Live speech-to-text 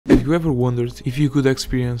you ever wondered if you could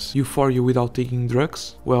experience euphoria without taking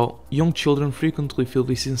drugs? Well, young children frequently feel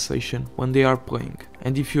this sensation when they are playing.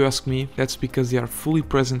 And if you ask me, that's because they are fully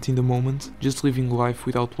present in the moment, just living life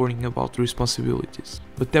without worrying about responsibilities.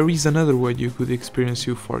 But there is another way you could experience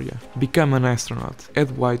euphoria. Become an astronaut.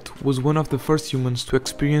 Ed White was one of the first humans to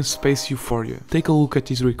experience space euphoria. Take a look at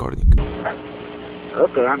his recording.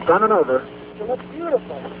 Okay, I'm coming over. It looks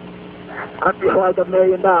beautiful. I feel like $1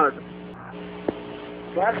 million.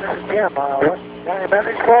 Got any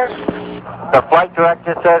message for us? The flight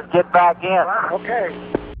director says get back in. Okay.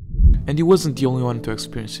 And he wasn't the only one to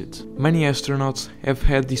experience it. Many astronauts have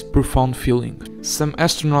had this profound feeling. Some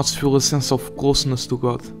astronauts feel a sense of closeness to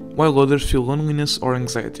God, while others feel loneliness or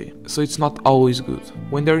anxiety, so it's not always good.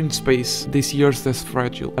 When they're in space, they see Earth as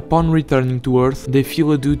fragile. Upon returning to Earth, they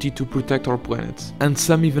feel a duty to protect our planet, and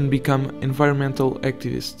some even become environmental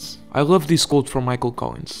activists. I love this quote from Michael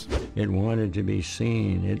Collins. It wanted to be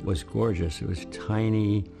seen. It was gorgeous. It was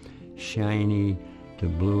tiny, shiny, the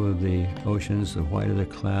blue of the oceans, the white of the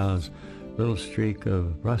clouds, little streak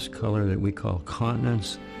of rust color that we call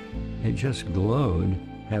continents. It just glowed.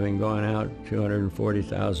 Having gone out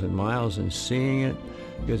 240,000 miles and seeing it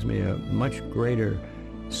gives me a much greater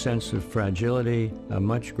sense of fragility, a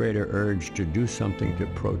much greater urge to do something to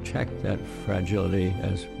protect that fragility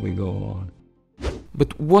as we go on.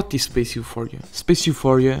 But what is space euphoria? Space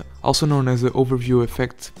euphoria, also known as the overview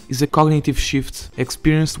effect, is a cognitive shift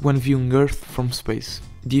experienced when viewing Earth from space.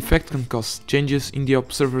 The effect can cause changes in the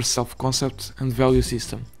observer's self-concept and value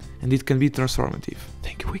system, and it can be transformative.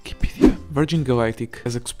 Thank you, Wikipedia. Virgin Galactic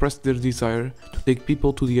has expressed their desire to take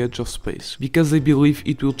people to the edge of space, because they believe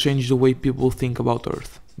it will change the way people think about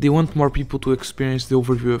Earth. They want more people to experience the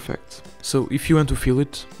overview effect. So if you want to feel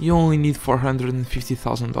it, you only need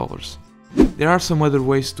 $450,000. There are some other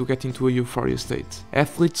ways to get into a euphoria state.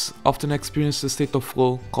 Athletes often experience a state of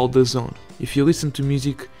flow called the zone. If you listen to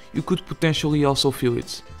music, you could potentially also feel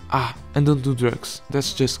it. And don't do drugs,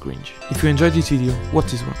 that's just cringe. If you enjoyed this video,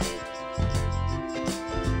 watch this one.